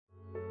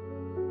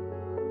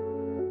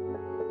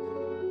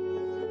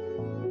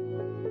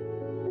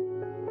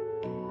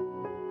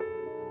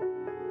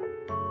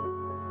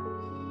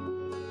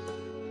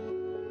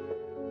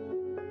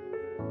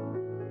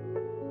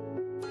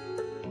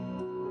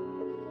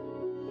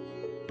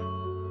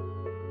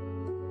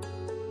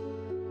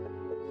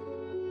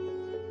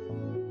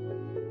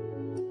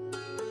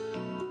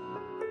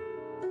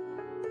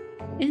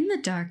In the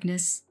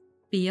darkness,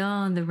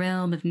 beyond the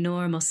realm of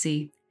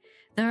normalcy,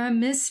 there are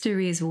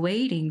mysteries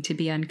waiting to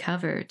be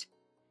uncovered.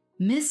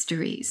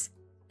 Mysteries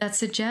that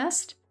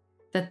suggest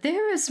that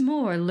there is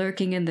more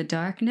lurking in the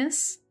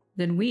darkness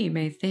than we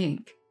may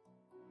think.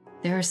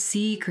 There are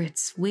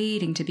secrets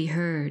waiting to be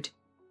heard.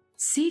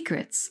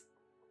 Secrets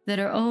that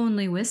are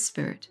only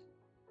whispered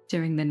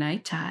during the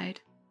night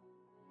tide.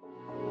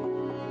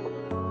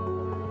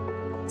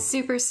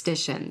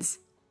 Superstitions.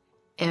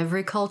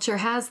 Every culture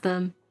has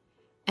them,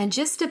 and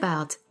just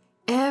about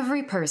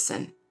every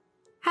person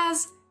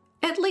has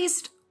at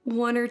least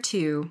one or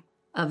two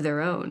of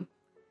their own.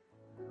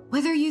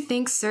 Whether you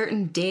think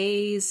certain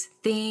days,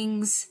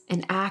 things,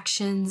 and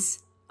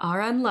actions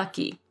are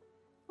unlucky,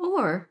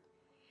 or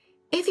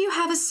if you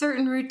have a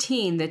certain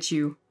routine that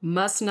you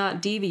must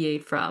not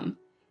deviate from,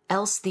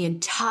 else the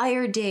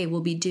entire day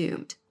will be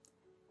doomed.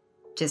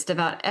 Just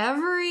about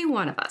every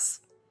one of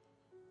us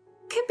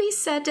could be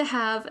said to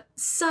have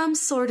some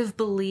sort of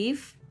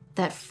belief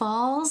that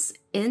falls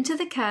into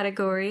the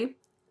category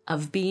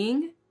of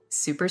being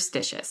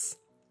superstitious.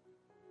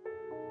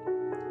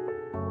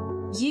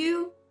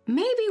 You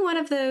may be one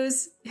of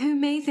those who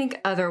may think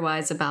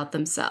otherwise about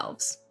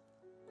themselves.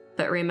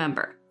 But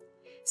remember,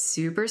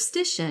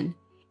 superstition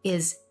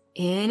is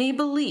any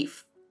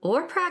belief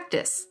or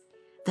practice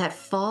that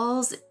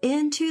falls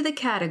into the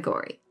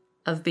category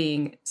of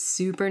being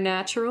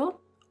supernatural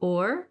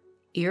or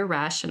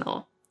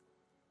irrational.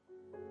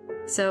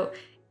 So,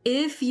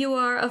 if you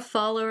are a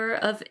follower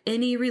of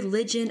any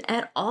religion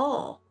at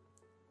all,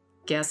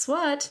 guess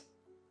what?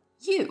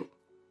 You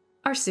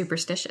are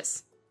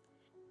superstitious.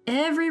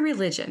 Every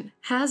religion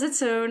has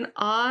its own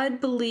odd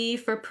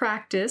belief or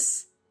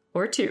practice,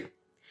 or two,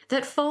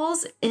 that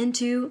falls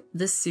into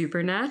the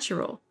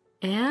supernatural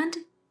and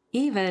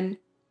even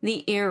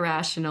the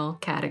irrational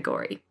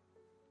category.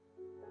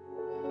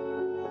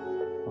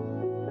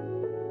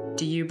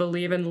 Do you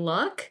believe in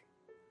luck,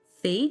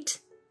 fate,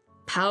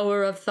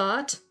 power of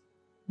thought,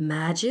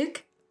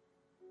 magic,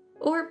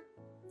 or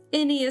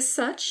any as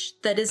such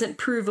that isn't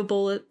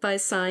provable by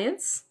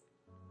science?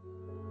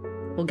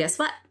 Well, guess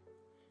what?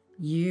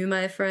 You,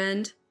 my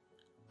friend,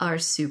 are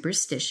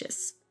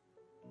superstitious.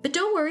 But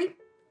don't worry.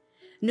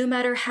 No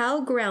matter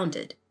how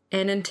grounded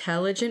and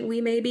intelligent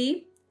we may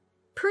be,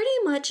 pretty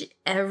much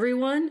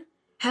everyone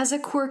has a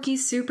quirky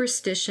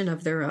superstition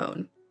of their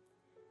own.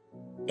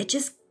 It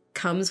just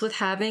comes with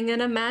having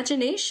an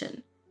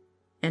imagination.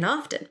 And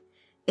often,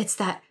 it's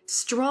that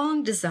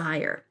strong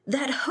desire,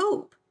 that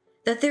hope,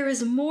 that there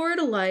is more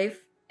to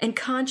life and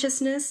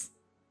consciousness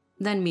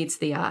than meets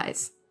the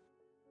eyes.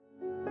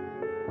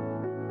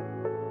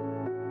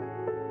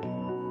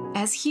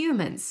 As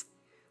humans,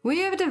 we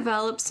have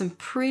developed some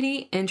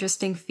pretty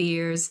interesting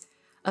fears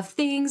of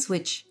things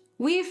which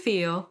we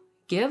feel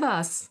give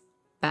us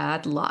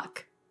bad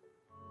luck.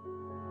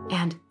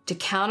 And to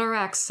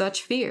counteract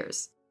such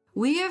fears,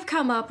 we have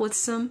come up with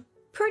some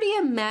pretty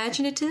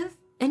imaginative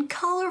and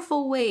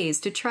colorful ways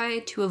to try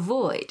to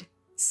avoid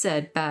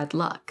said bad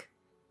luck.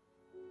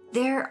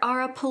 There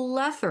are a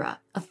plethora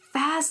of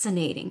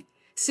fascinating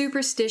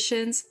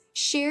superstitions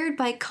shared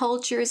by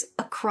cultures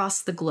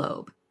across the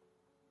globe.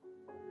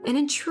 An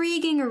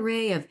intriguing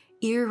array of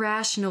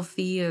irrational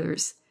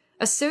fears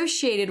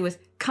associated with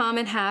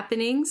common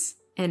happenings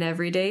and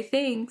everyday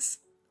things.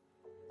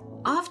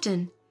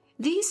 Often,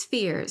 these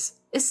fears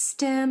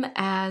stem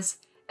as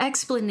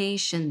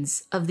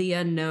explanations of the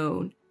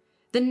unknown,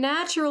 the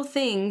natural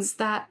things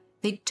that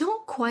they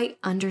don't quite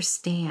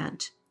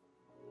understand.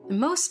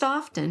 Most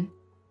often,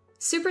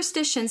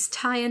 superstitions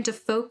tie into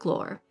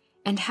folklore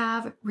and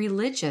have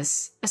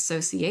religious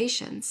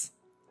associations.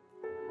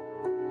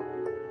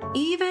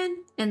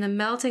 Even in the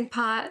melting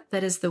pot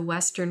that is the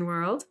Western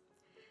world,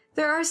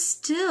 there are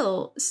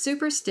still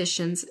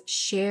superstitions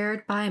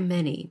shared by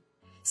many,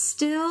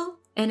 still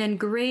an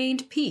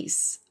ingrained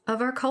piece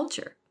of our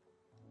culture.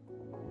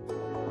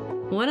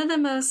 One of the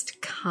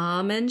most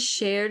common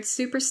shared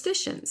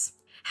superstitions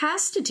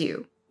has to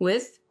do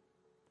with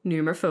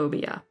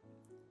numerophobia.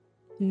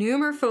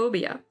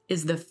 Numerophobia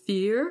is the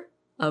fear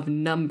of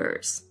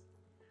numbers.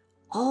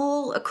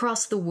 All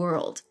across the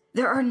world,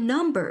 there are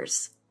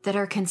numbers that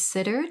are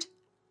considered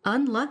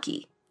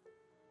unlucky.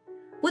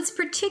 What's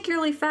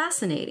particularly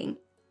fascinating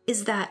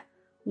is that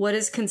what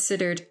is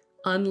considered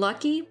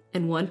unlucky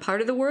in one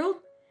part of the world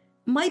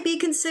might be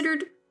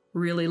considered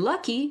really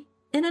lucky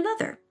in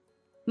another.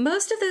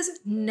 Most of those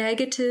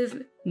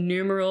negative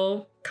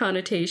numeral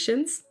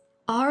connotations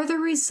are the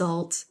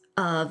result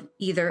of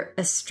either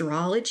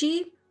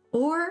astrology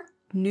or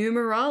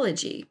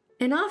numerology.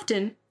 And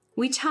often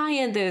we tie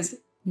in those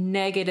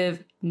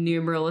negative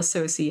numeral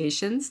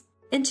associations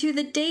into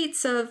the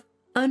dates of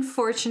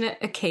unfortunate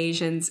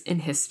occasions in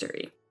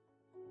history.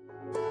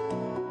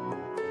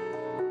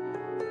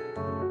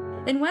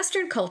 In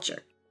Western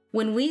culture,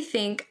 when we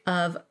think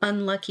of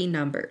unlucky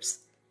numbers,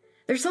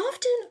 there's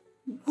often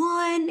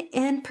one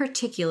in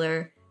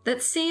particular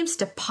that seems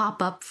to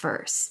pop up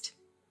first.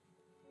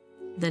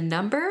 The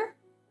number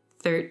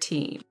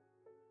 13.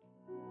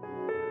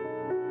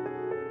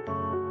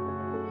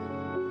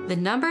 The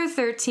number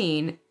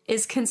 13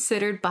 is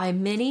considered by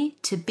many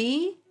to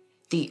be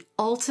the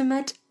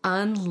ultimate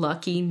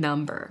unlucky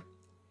number.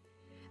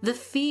 The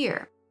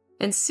fear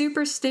and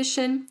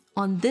superstition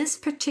on this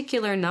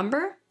particular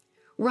number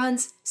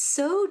runs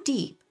so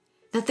deep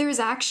that there is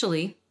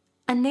actually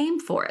a name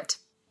for it: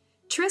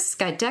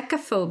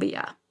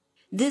 triskaidekaphobia.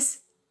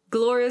 This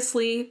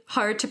gloriously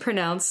hard to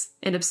pronounce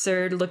and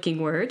absurd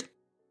looking word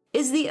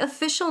is the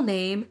official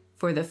name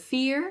for the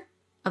fear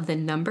of the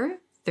number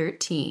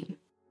 13.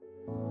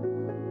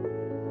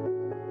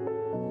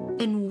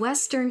 In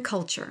Western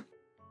culture,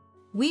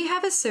 we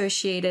have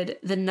associated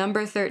the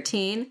number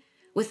 13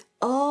 with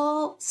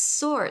all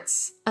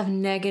sorts of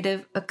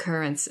negative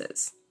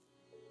occurrences.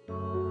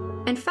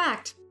 In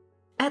fact,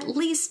 at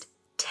least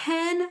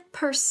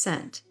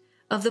 10%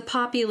 of the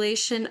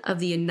population of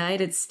the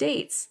United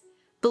States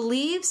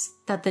believes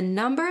that the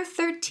number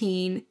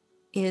 13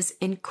 is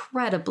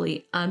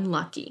incredibly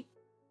unlucky.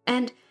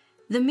 And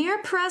the mere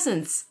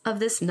presence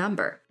of this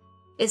number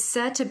is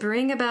said to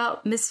bring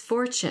about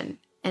misfortune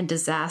and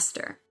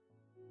disaster.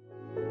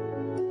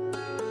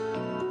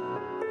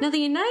 Now, the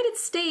United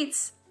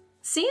States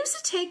seems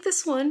to take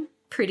this one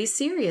pretty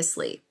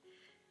seriously,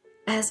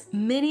 as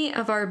many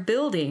of our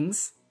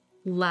buildings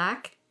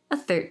lack a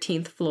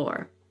 13th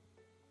floor.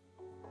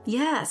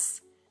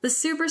 Yes, the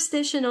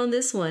superstition on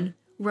this one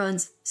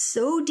runs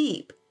so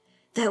deep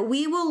that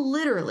we will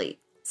literally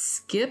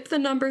skip the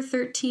number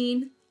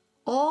 13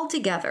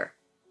 altogether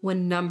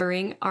when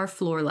numbering our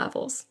floor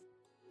levels.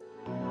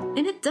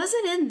 And it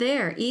doesn't end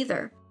there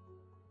either.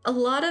 A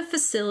lot of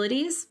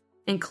facilities,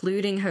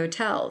 including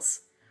hotels,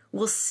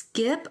 will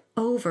skip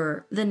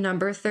over the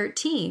number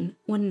 13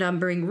 when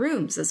numbering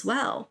rooms as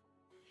well.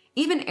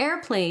 Even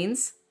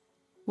airplanes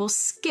will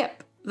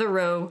skip the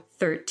row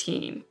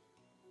 13.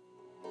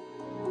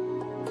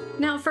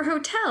 Now, for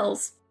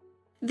hotels,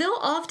 they'll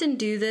often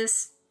do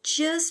this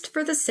just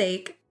for the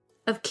sake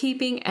of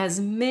keeping as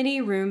many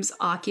rooms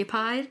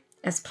occupied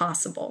as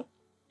possible,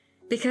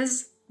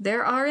 because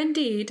there are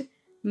indeed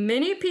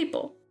many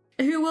people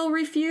who will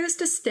refuse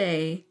to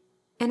stay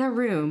in a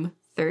room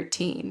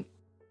 13.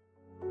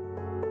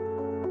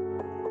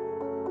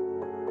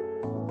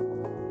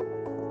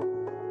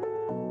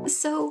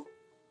 So,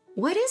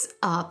 what is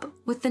up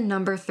with the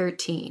number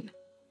 13?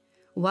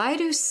 Why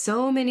do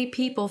so many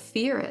people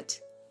fear it?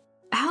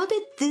 How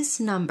did this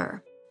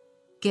number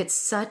get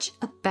such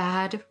a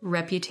bad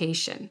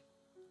reputation?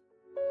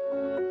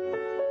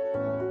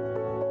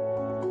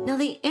 Now,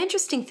 the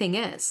interesting thing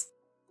is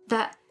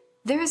that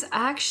there's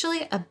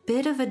actually a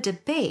bit of a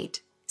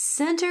debate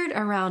centered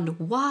around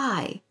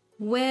why,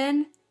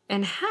 when,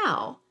 and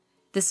how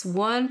this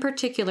one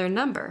particular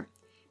number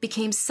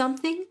became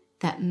something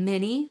that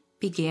many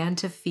began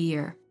to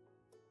fear.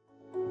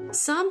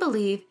 Some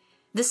believe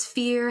this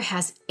fear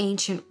has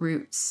ancient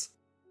roots,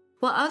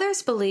 while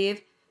others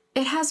believe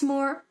it has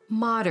more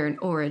modern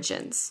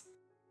origins.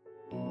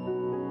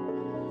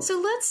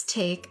 So let's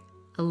take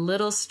a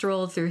little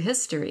stroll through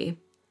history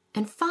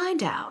and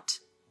find out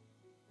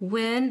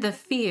when the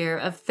fear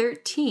of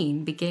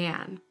 13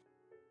 began.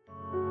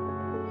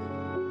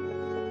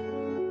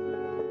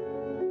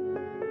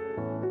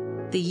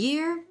 The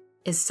year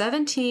is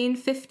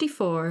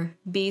 1754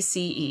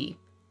 BCE,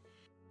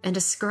 and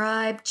a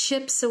scribe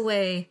chips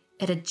away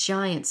at a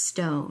giant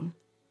stone.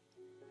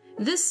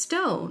 This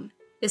stone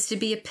is to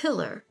be a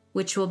pillar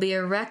which will be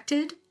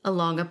erected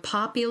along a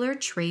popular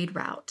trade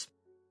route.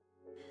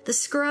 The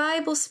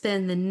scribe will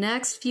spend the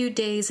next few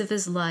days of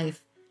his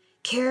life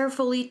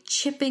carefully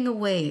chipping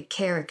away at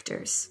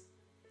characters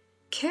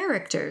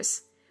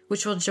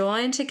which will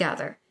join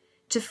together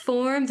to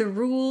form the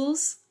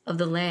rules of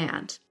the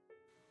land.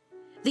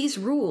 These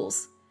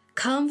rules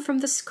come from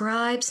the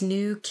scribe's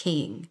new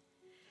king,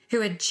 who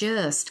had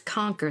just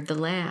conquered the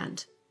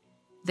land.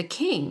 The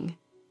king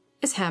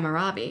is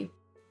Hammurabi,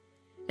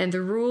 and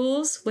the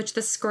rules which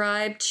the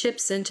scribe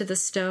chips into the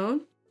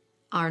stone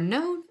are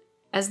known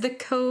as the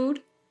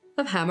Code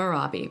of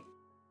Hammurabi.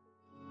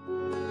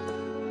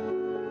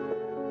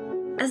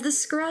 As the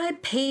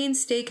scribe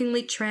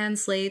painstakingly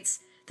translates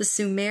the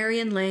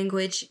Sumerian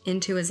language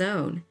into his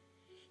own,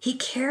 he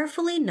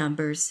carefully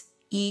numbers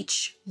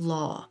each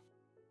law.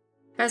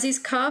 As he's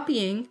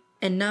copying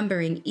and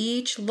numbering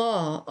each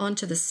law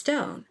onto the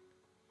stone,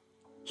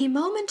 he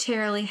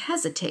momentarily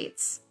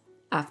hesitates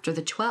after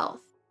the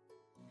 12th.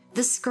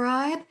 The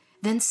scribe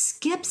then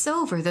skips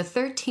over the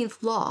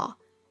 13th law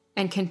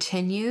and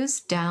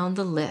continues down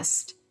the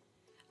list,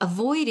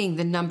 avoiding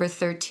the number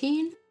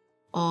 13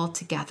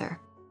 altogether.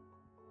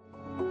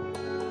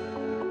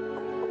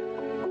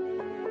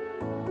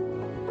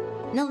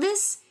 Now,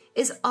 this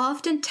is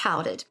often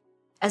touted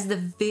as the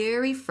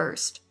very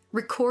first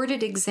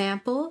recorded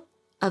example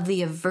of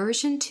the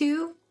aversion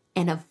to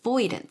and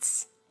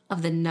avoidance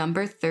of the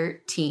number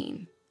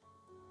 13.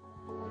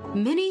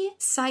 Many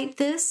cite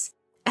this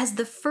as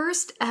the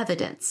first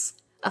evidence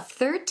of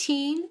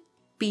 13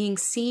 being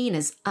seen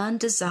as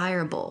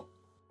undesirable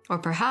or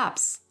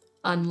perhaps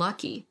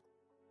unlucky.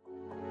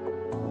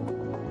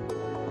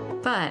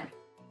 But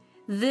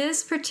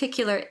this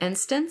particular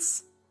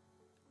instance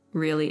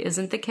really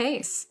isn't the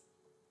case.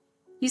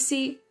 You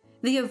see,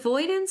 the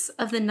avoidance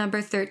of the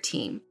number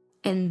 13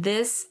 in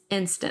this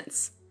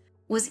instance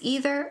was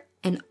either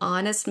an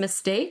honest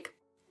mistake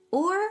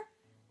or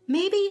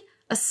maybe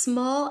a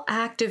small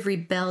act of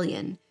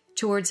rebellion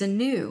towards a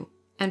new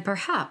and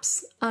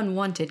perhaps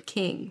unwanted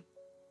king.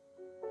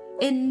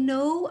 In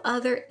no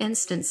other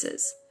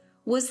instances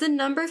was the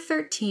number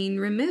 13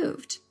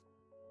 removed.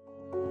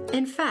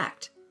 In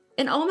fact,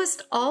 in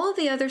almost all of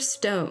the other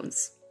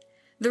stones,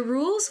 the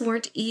rules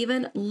weren't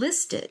even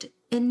listed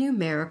in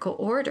numerical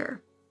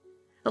order.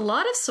 A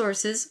lot of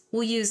sources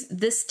will use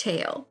this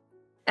tale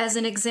as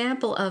an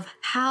example of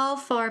how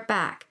far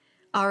back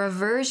our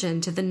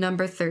aversion to the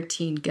number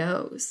 13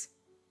 goes.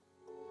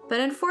 But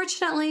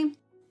unfortunately,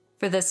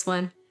 for this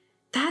one,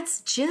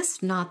 that's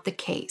just not the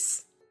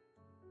case.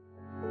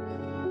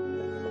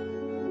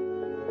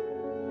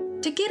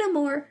 To get a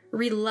more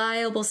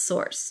reliable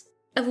source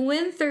of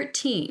when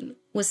 13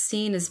 was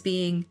seen as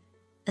being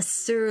a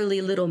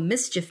surly little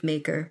mischief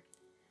maker,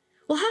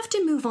 we'll have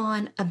to move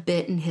on a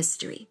bit in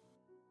history.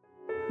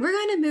 We're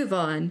going to move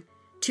on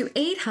to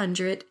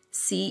 800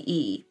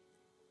 CE,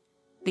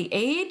 the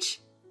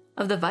age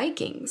of the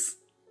Vikings.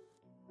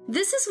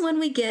 This is when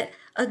we get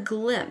a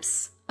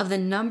glimpse of the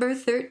number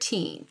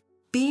 13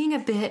 being a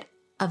bit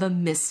of a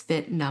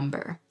misfit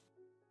number.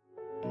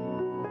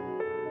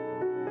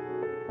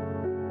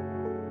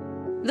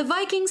 The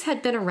Vikings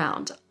had been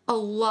around a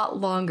lot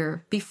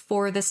longer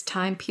before this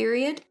time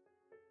period,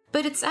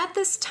 but it's at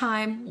this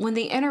time when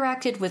they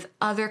interacted with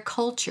other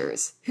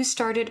cultures who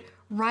started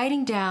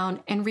writing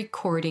down and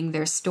recording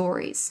their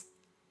stories.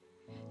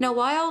 Now,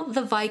 while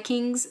the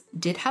Vikings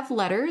did have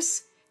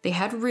letters, they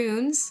had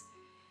runes,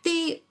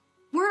 they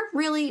weren't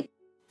really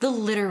the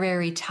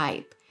literary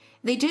type.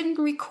 They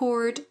didn't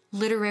record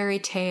literary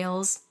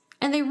tales,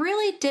 and they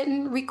really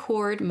didn't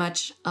record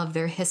much of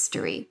their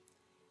history.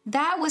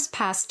 That was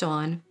passed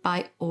on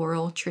by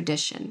oral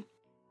tradition.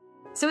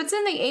 So it's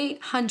in the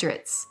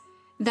 800s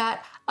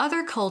that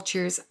other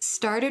cultures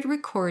started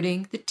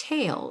recording the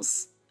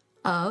tales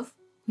of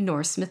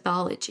Norse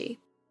mythology.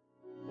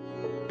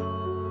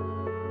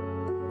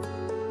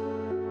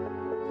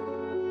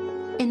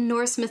 In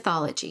Norse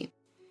mythology,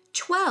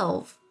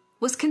 12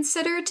 was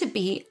considered to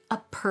be a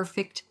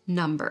perfect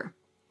number.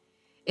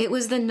 It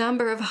was the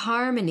number of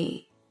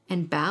harmony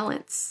and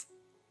balance.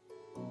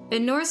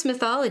 In Norse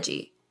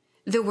mythology,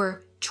 there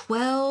were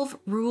 12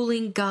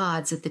 ruling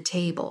gods at the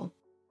table.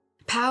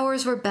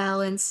 Powers were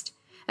balanced,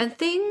 and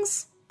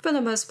things, for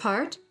the most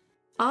part,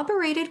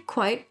 operated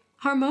quite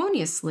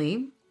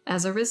harmoniously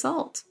as a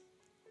result.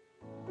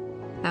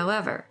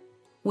 However,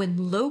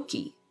 when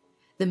Loki,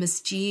 the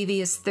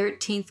mischievous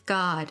 13th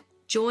god,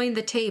 joined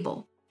the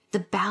table, the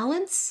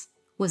balance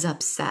was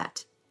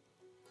upset.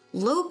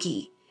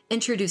 Loki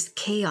introduced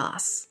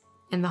chaos,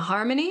 and the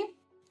harmony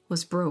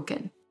was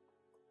broken.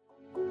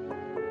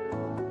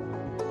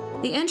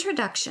 The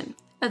introduction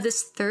of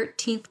this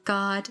 13th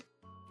god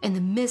and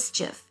the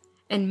mischief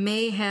and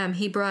mayhem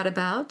he brought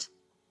about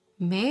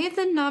made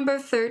the number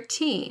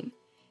 13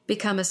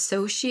 become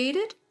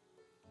associated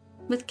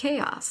with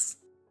chaos.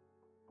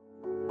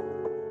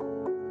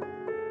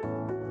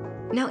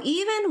 Now,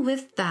 even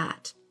with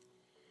that,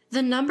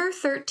 the number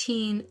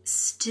 13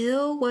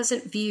 still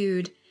wasn't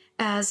viewed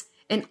as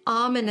an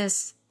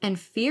ominous and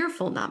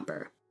fearful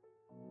number.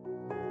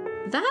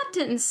 That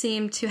didn't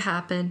seem to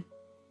happen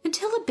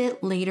until a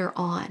bit later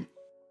on.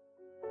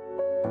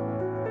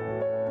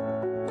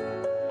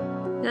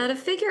 Now, to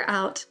figure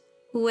out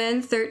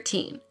when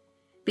 13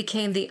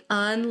 became the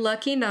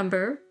unlucky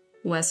number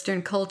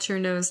Western culture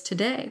knows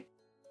today,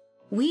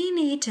 we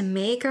need to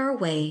make our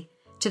way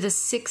to the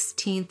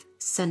 16th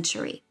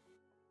century.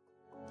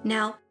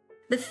 Now,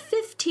 the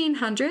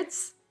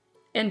 1500s,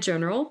 in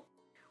general,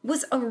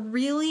 was a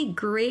really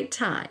great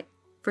time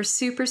for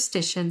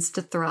superstitions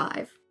to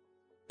thrive.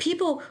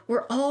 People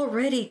were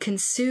already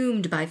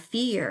consumed by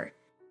fear,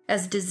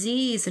 as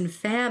disease and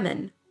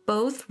famine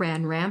both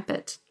ran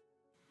rampant.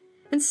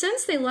 And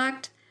since they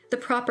lacked the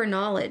proper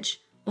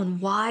knowledge on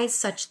why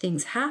such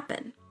things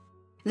happen,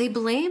 they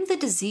blamed the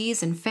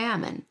disease and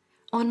famine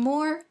on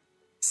more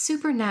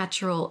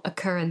supernatural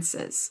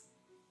occurrences.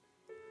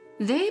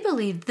 They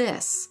believed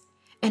this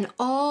and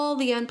all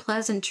the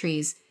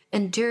unpleasantries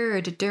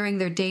endured during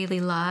their daily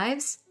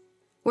lives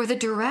were the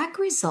direct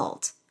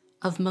result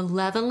of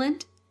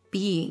malevolent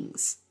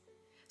beings,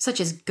 such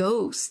as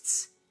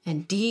ghosts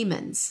and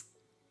demons,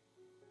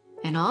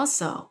 and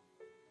also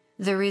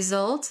the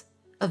result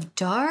of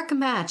dark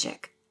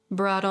magic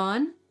brought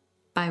on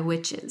by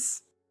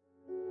witches.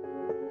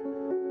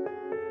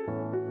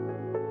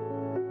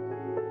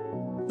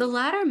 The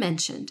latter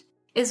mentioned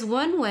is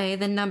one way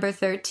the number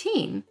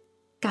 13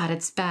 got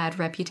its bad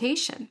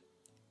reputation.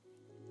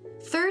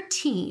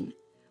 13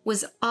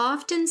 was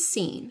often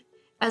seen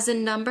as a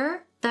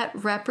number that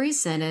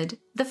represented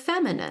the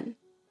feminine.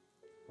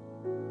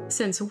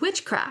 Since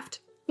witchcraft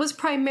was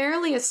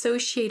primarily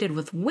associated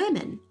with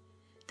women,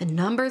 the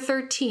number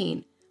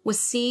 13 was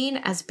seen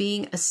as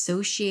being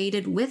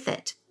associated with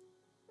it.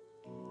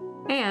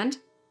 And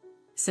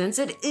since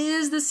it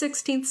is the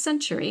 16th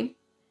century,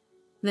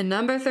 the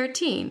number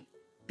 13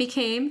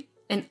 became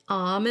an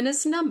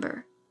ominous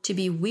number to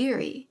be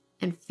weary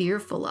and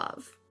fearful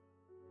of.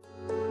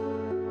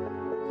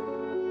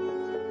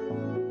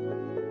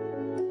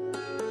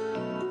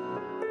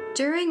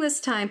 During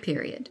this time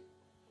period,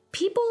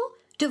 people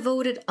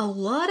devoted a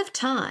lot of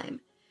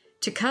time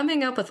to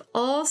coming up with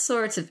all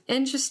sorts of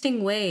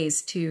interesting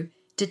ways to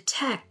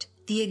detect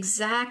the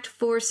exact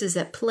forces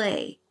at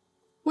play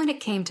when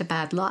it came to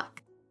bad luck.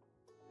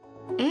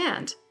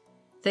 And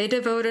they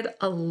devoted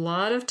a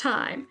lot of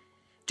time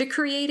to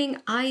creating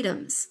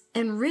items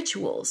and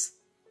rituals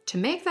to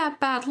make that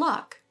bad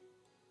luck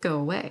go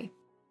away.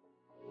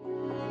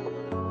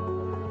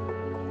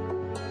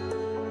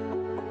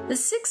 The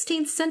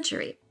 16th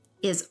century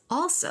is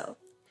also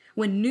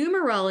when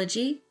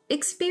numerology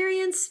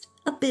experienced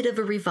a bit of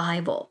a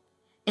revival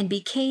and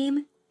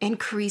became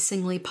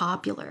increasingly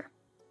popular.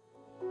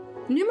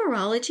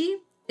 Numerology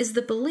is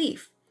the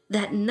belief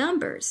that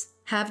numbers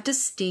have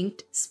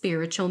distinct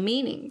spiritual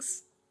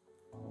meanings.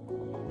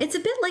 It's a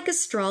bit like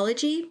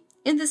astrology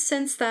in the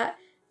sense that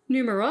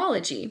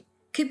numerology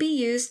could be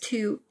used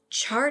to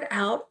chart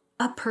out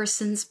a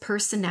person's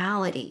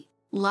personality,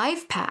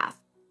 life path,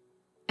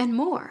 and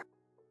more.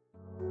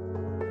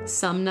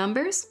 Some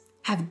numbers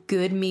have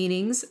good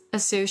meanings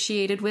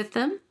associated with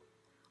them,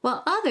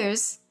 while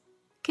others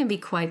can be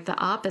quite the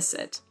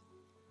opposite.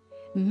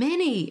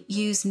 Many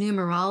use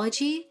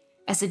numerology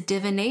as a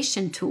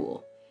divination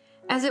tool,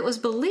 as it was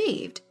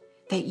believed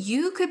that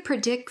you could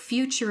predict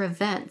future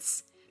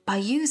events by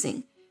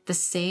using the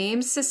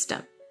same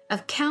system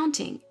of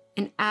counting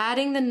and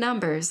adding the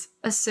numbers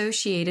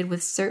associated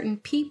with certain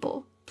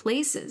people,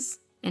 places,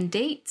 and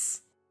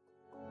dates.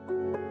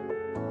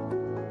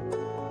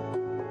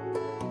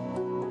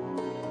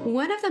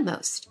 One of the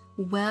most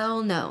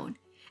well-known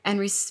and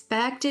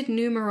respected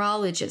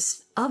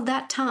numerologists of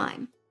that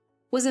time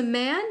was a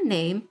man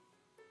named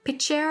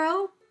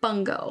Pichero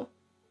Bungo,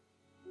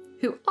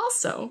 who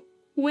also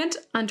went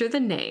under the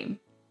name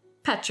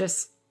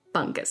Petrus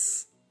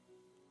Bungus.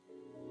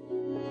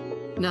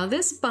 Now,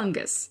 this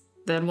Bungus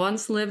that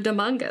once lived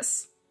among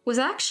us was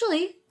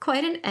actually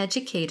quite an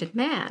educated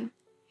man.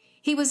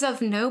 He was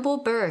of noble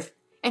birth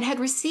and had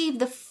received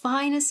the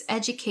finest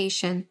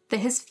education that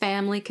his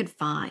family could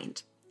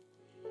find.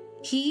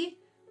 He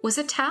was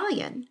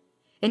Italian,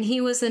 and he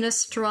was an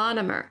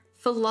astronomer,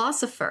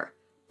 philosopher,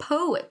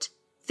 poet,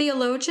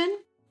 theologian,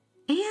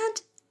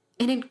 and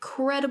an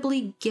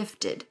incredibly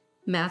gifted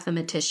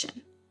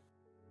mathematician.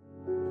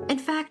 In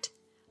fact,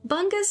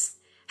 Bungus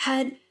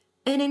had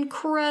an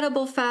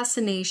incredible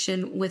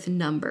fascination with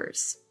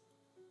numbers,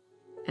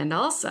 and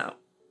also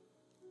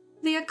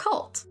the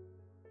occult.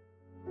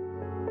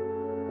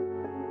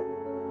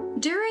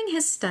 During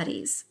his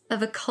studies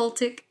of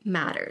occultic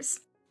matters,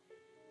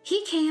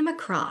 he came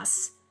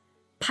across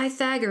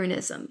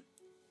Pythagoreanism.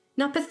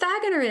 Now,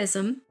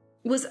 Pythagoreanism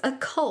was a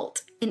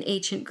cult in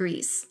ancient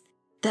Greece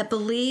that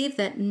believed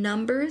that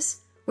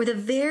numbers were the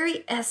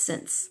very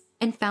essence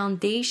and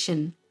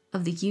foundation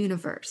of the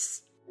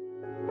universe.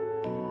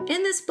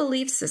 In this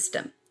belief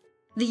system,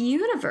 the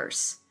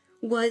universe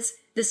was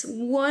this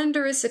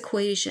wondrous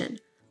equation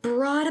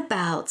brought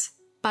about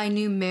by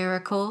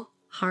numerical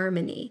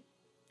harmony.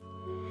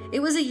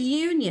 It was a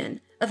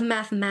union of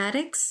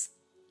mathematics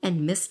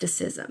and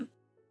mysticism,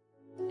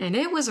 and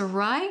it was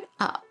right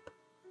up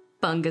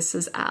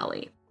Bungus's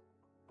alley.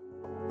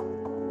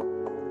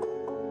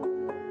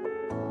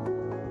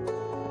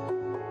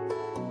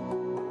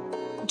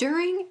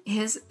 During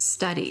his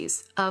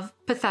studies of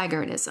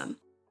Pythagoreanism,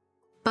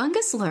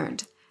 Bungus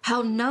learned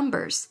how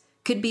numbers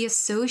could be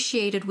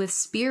associated with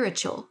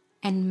spiritual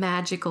and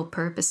magical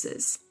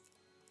purposes,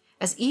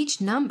 as each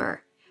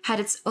number had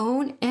its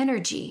own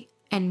energy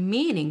and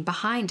meaning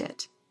behind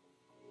it.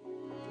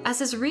 As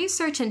his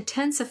research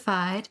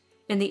intensified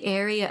in the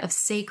area of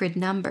sacred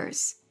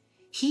numbers,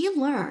 he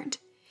learned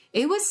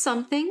it was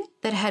something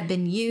that had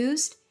been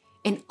used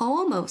in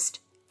almost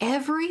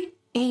every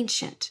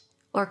ancient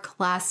or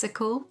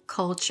classical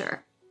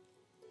culture.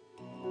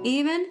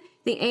 Even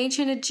the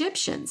ancient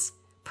Egyptians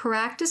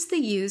practiced the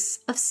use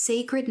of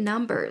sacred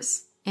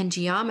numbers and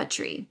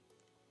geometry.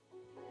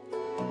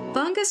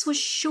 Bungus was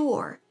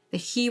sure that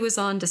he was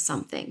onto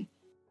something,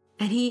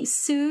 and he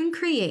soon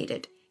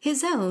created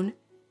his own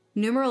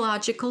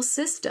numerological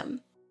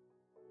system.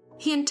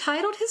 He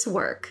entitled his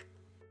work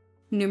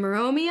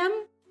Numeromium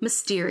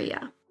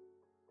Mysteria.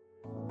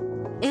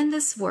 In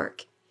this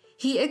work,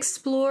 he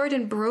explored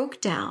and broke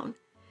down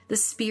the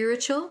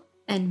spiritual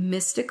and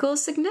mystical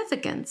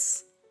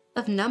significance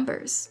of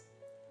numbers.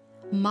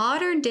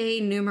 Modern-day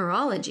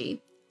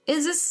numerology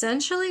is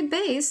essentially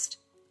based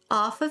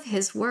off of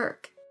his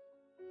work.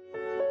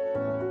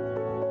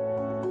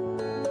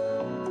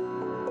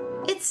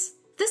 It's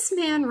this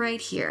man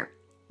right here,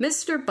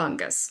 Mr.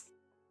 Bungus,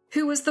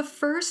 who was the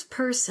first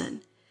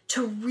person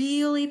to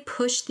really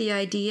push the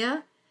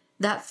idea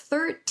that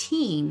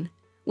 13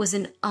 was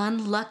an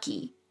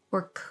unlucky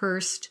or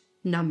cursed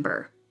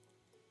number.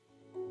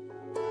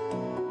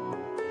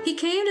 He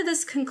came to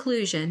this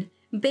conclusion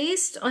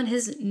based on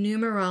his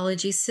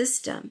numerology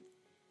system,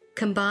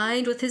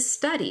 combined with his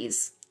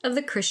studies of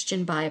the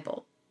Christian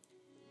Bible.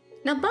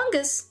 Now,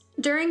 Bungus,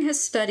 during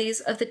his studies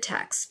of the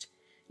text,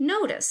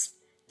 noticed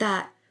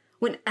that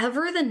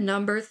whenever the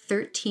number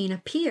 13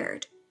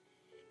 appeared,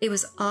 it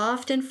was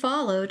often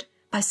followed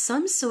by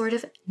some sort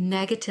of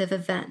negative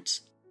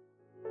event.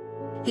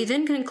 He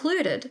then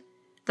concluded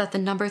that the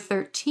number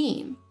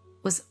 13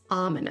 was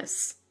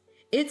ominous.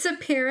 Its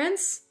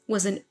appearance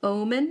was an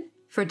omen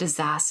for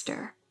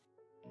disaster.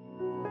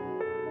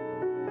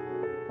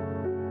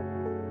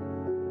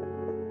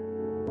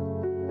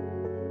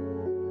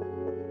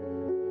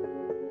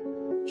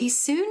 He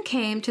soon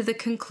came to the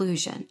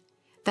conclusion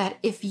that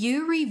if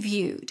you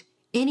reviewed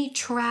any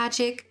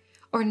tragic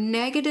or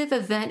negative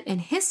event in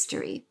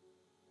history,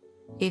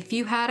 if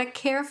you had a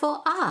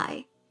careful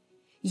eye,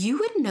 you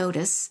would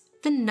notice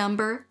the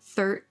number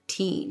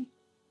 13.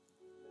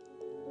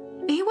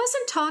 He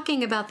wasn't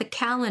talking about the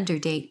calendar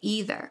date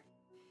either,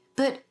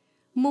 but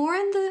more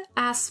in the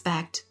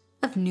aspect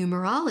of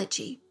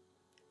numerology.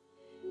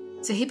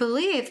 So he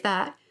believed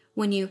that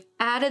when you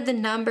added the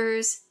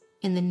numbers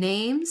in the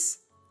names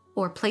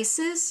or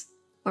places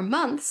or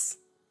months,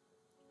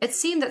 it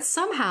seemed that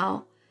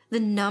somehow the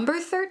number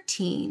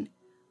 13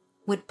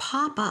 would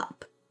pop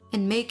up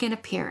and make an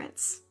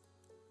appearance.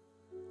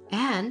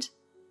 And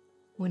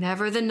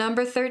whenever the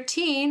number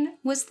 13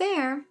 was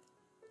there,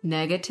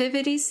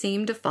 negativity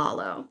seemed to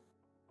follow.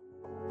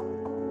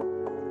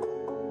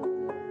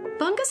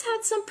 Bungus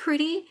had some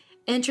pretty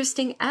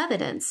interesting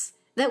evidence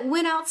that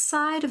went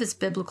outside of his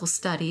biblical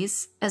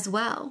studies as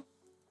well.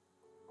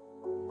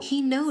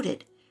 He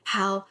noted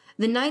how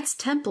the Knights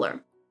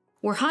Templar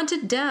were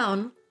hunted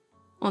down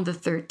on the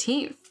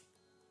 13th.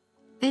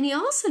 And he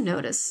also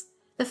noticed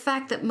the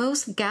fact that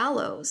most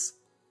gallows,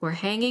 where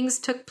hangings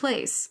took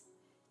place,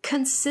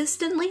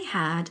 consistently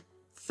had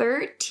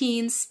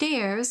 13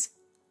 stairs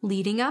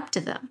leading up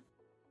to them.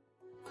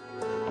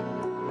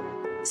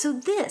 So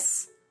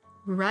this,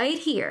 right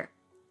here,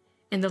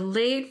 in the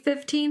late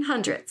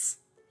 1500s,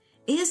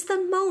 is the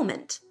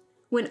moment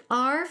when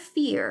our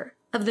fear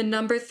of the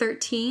number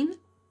 13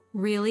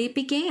 really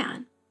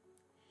began.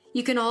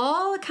 You can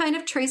all kind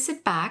of trace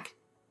it back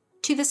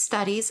to the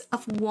studies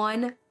of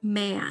one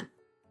man.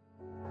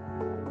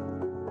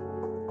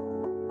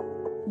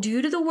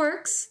 Due to the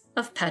works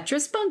of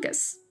Petrus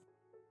Bungus,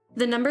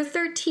 the number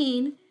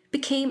 13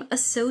 became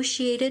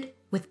associated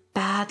with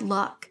bad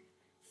luck,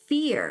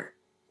 fear,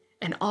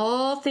 and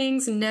all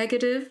things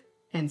negative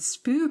and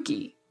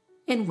spooky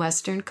in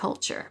Western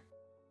culture.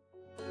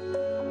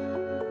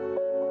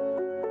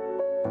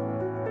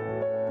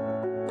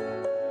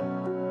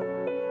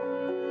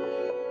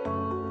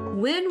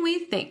 When we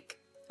think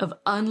of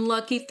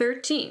unlucky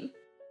 13,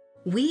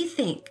 we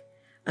think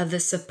of the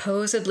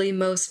supposedly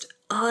most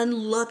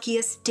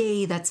unluckiest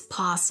day that's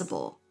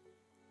possible.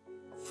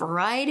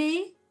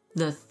 Friday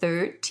the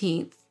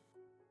 13th.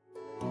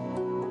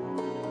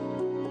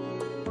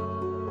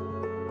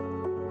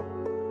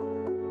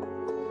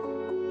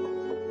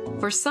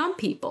 For some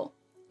people,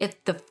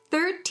 if the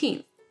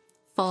 13th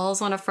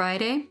falls on a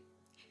Friday,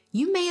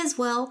 you may as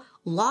well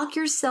lock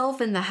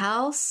yourself in the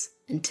house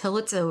until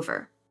it's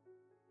over.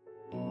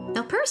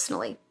 Now,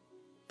 personally,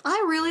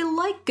 I really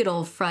like good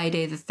old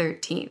Friday the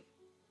 13th.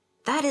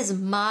 That is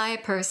my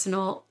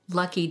personal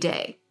lucky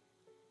day.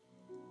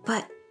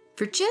 But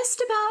for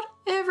just about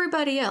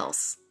everybody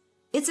else,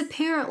 it's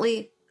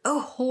apparently a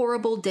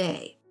horrible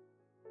day.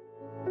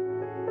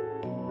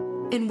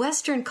 In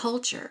Western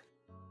culture,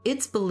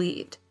 it's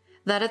believed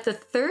that if the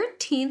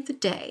 13th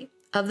day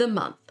of the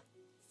month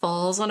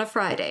falls on a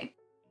Friday,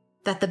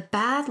 that the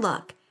bad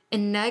luck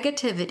and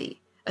negativity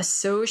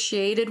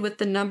associated with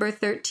the number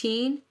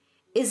 13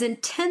 is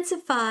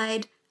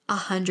intensified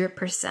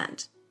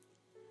 100%.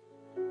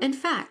 In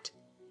fact,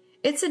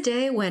 it's a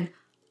day when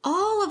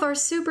all of our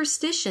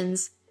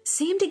superstitions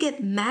seem to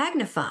get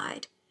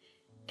magnified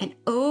and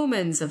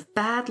omens of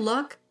bad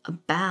luck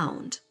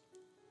abound.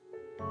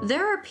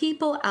 There are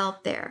people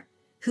out there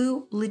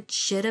who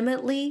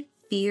legitimately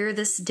fear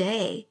this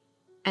day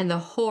and the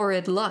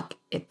horrid luck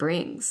it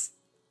brings.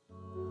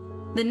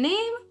 The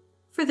name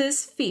for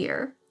this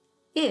fear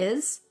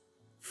is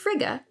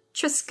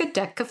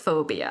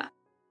triskaidekaphobia.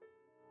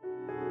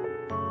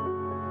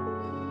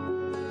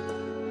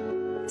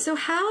 So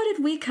how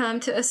did we come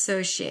to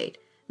associate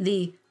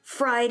the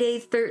Friday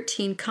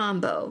 13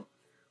 combo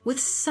with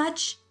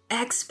such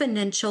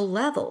exponential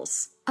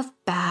levels of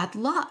bad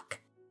luck?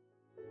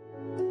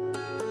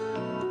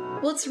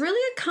 Well, it's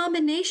really a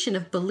combination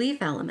of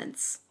belief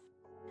elements,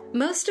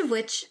 most of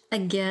which,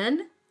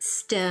 again,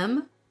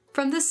 stem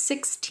from the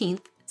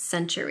 16th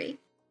century.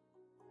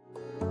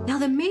 Now,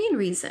 the main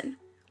reason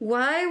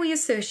why we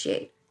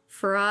associate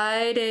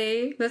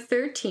Friday the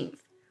 13th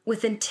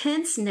with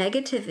intense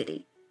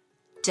negativity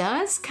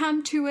does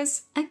come to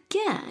us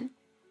again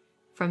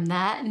from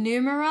that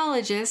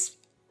numerologist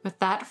with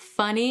that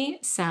funny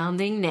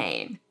sounding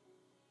name,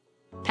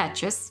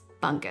 Petrus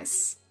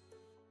Bungus.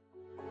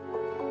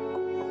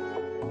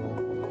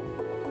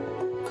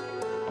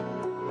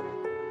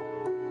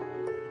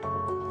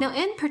 Now,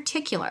 in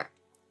particular,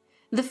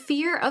 the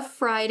fear of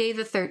Friday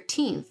the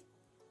 13th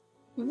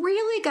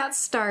really got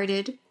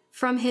started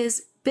from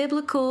his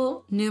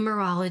biblical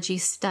numerology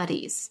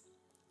studies.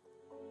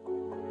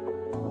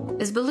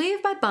 It's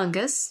believed by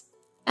Bungus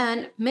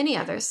and many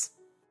others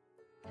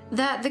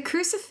that the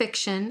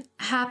crucifixion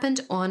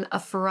happened on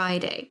a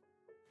Friday,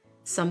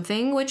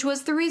 something which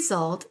was the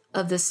result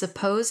of the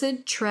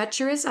supposed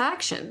treacherous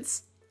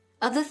actions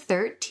of the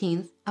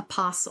 13th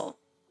apostle.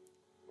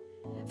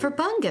 For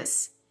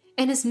Bungus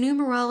and his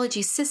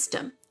numerology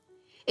system,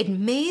 it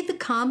made the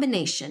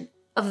combination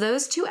of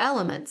those two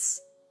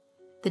elements,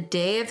 the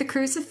day of the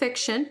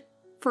crucifixion,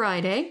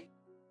 Friday,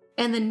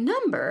 and the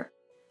number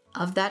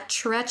of that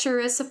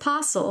treacherous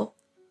apostle,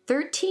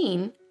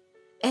 13,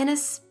 an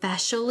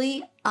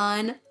especially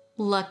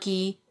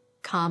unlucky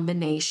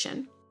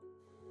combination.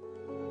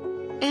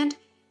 And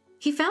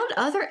he found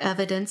other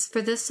evidence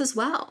for this as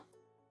well.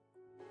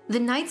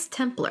 The Knights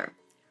Templar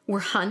were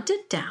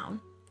hunted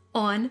down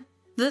on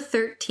the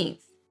 13th,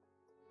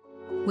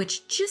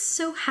 which just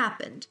so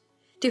happened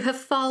to have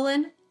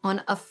fallen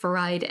on a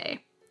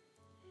Friday.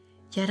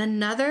 Yet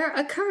another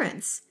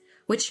occurrence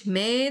which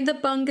made the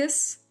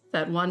Bungus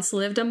that once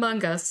lived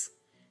among us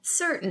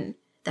certain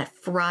that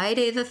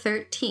Friday the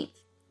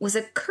 13th was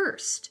a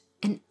cursed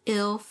and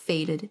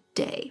ill-fated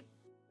day.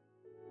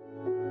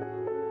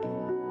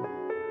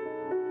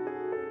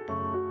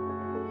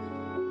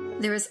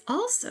 There is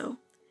also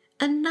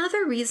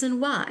another reason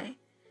why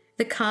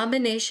the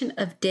combination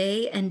of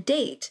day and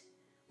date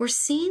were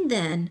seen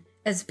then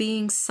as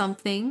being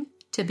something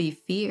to be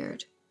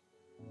feared.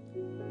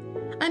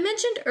 I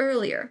mentioned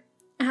earlier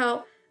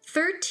how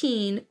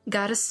 13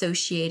 got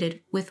associated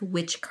with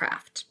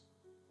witchcraft.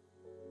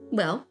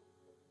 Well,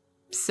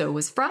 so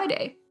was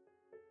Friday.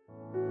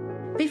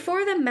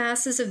 Before the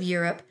masses of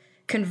Europe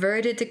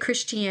converted to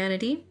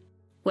Christianity,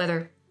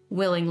 whether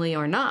willingly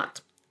or not,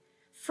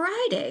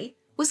 Friday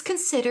was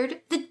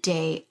considered the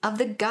day of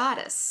the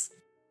goddess.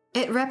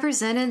 It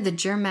represented the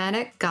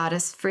Germanic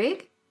goddess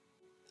Frigg,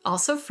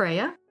 also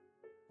Freya,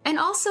 and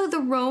also the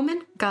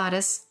Roman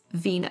goddess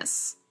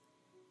Venus.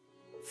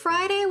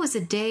 Friday was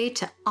a day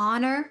to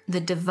honor the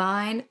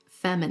divine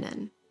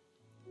feminine.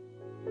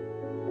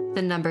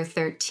 The number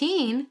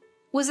 13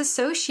 was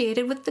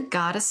associated with the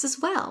goddess as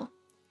well.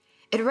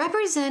 It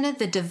represented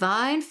the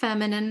divine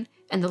feminine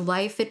and the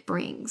life it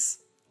brings.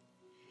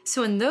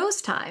 So in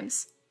those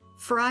times,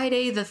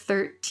 Friday the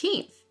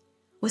 13th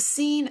was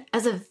seen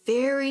as a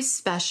very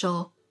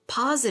special,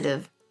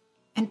 positive,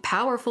 and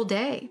powerful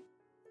day.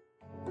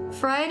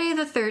 Friday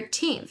the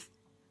 13th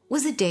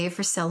was a day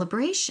for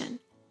celebration.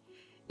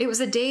 It was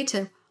a day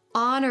to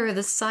honor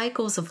the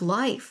cycles of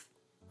life,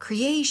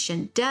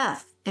 creation,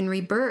 death, and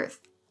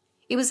rebirth.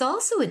 It was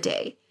also a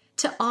day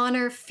to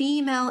honor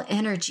female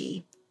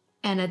energy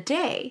and a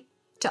day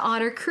to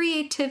honor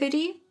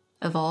creativity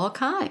of all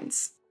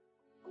kinds.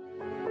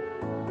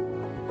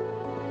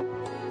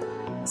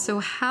 So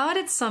how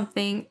did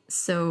something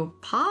so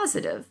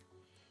positive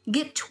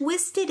get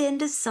twisted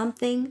into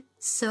something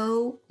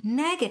so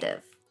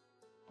negative?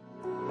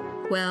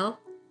 Well,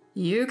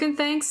 you can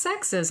thank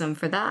sexism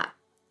for that.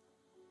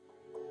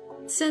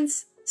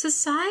 Since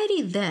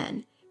society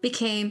then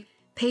became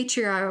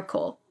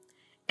patriarchal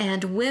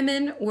and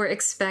women were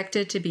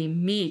expected to be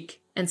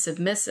meek and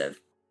submissive,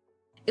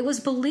 it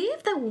was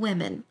believed that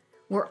women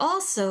were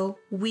also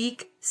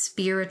weak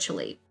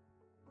spiritually.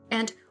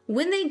 And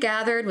when they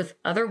gathered with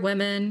other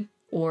women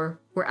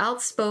or were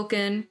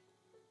outspoken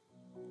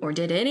or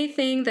did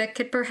anything that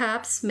could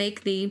perhaps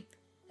make the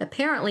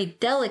apparently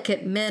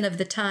delicate men of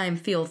the time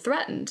feel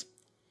threatened,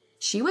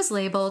 she was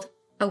labeled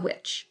a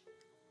witch.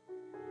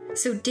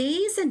 So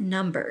days and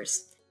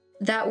numbers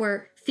that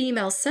were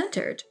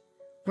female-centered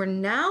were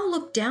now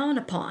looked down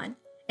upon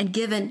and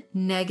given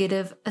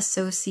negative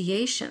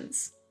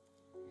associations.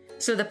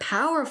 So the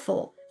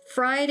powerful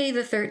Friday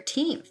the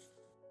 13th,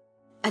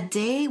 a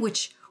day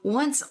which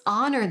once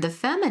honored the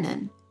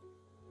feminine,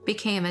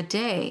 became a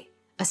day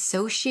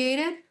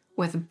associated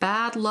with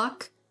bad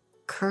luck,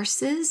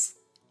 curses,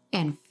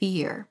 and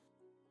fear.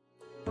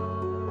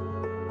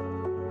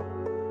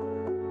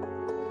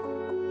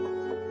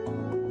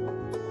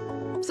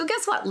 So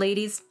guess what,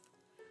 ladies?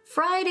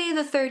 Friday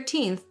the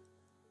 13th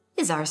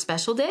is our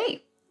special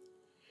day.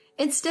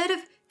 Instead of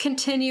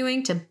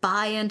continuing to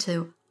buy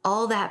into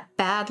all that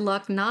bad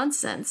luck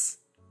nonsense,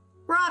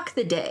 rock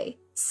the day.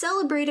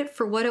 Celebrate it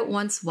for what it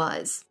once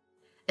was.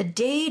 A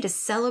day to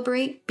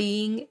celebrate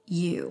being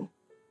you.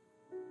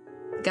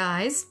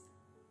 Guys,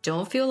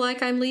 don't feel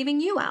like I'm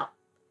leaving you out.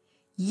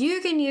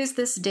 You can use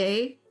this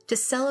day to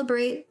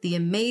celebrate the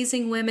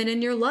amazing women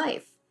in your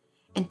life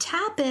and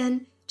tap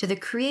in to the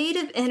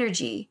creative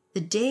energy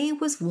the day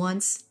was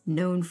once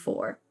known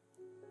for.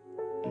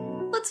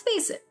 Let's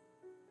face it,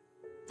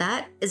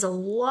 that is a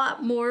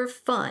lot more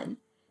fun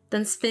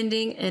than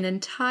spending an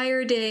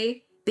entire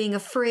day being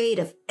afraid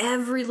of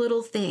every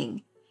little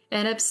thing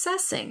and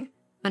obsessing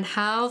on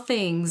how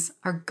things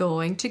are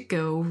going to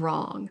go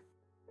wrong.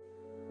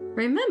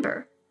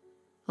 Remember,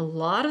 a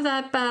lot of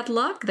that bad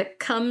luck that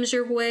comes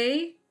your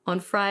way on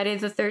Friday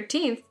the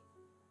 13th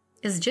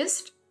is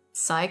just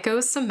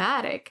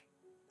psychosomatic.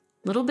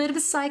 Little bit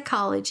of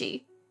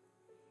psychology.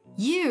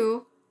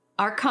 You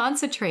are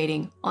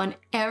concentrating on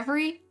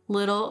every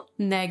little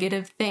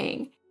negative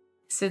thing.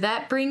 So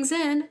that brings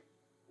in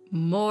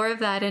more of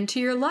that into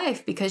your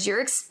life because you're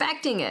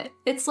expecting it.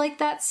 It's like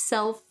that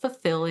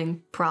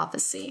self-fulfilling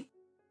prophecy.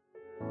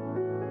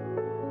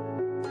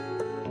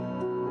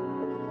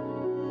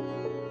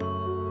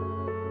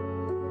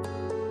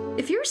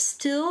 If you're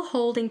still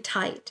holding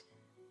tight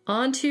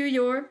onto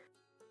your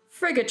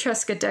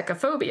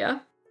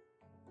frigatruscadecaphobia,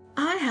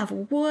 I have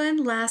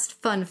one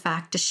last fun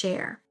fact to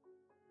share.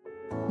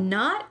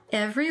 Not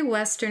every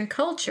Western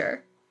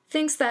culture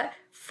thinks that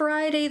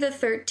Friday the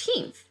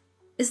 13th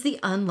is the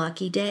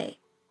unlucky day.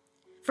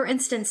 For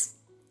instance,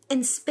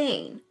 in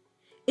Spain,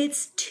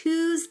 it's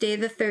Tuesday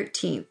the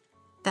 13th.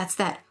 That's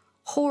that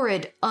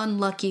horrid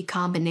unlucky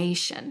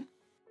combination.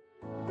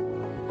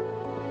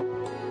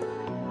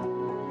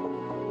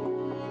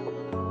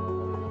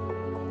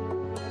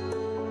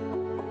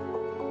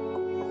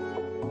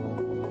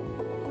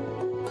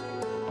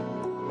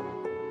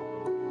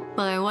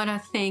 Well, I want to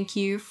thank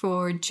you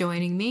for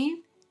joining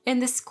me in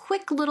this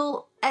quick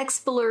little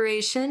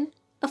exploration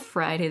of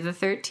Friday the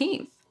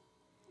 13th.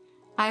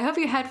 I hope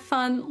you had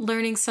fun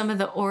learning some of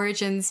the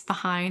origins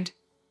behind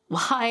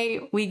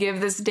why we give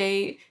this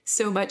day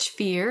so much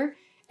fear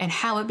and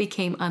how it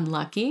became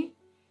unlucky.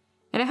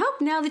 And I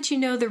hope now that you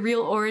know the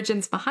real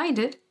origins behind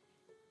it,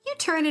 you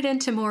turn it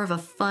into more of a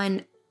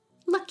fun,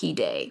 lucky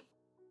day.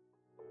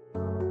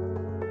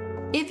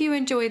 If you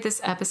enjoyed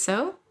this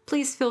episode,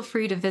 please feel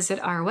free to visit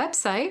our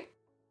website,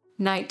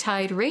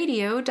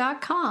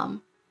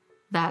 nighttideradio.com.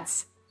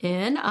 That's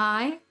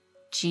NIGHTTIDE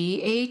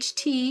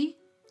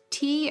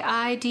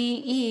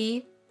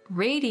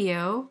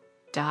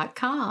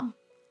radio.com.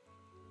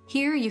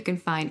 Here you can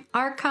find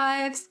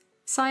archives,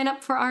 sign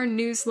up for our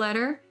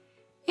newsletter,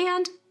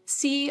 and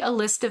see a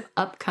list of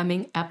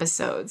upcoming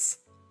episodes.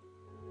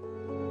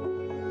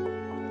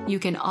 You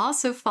can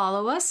also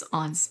follow us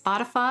on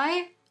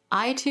Spotify,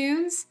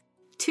 iTunes,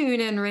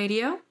 TuneIn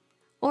Radio,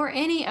 or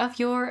any of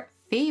your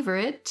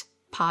favorite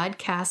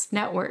podcast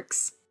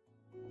networks.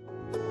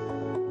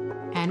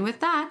 And with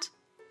that,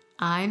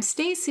 I'm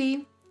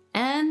Stacy,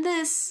 and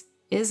this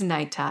is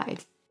Night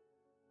Tide.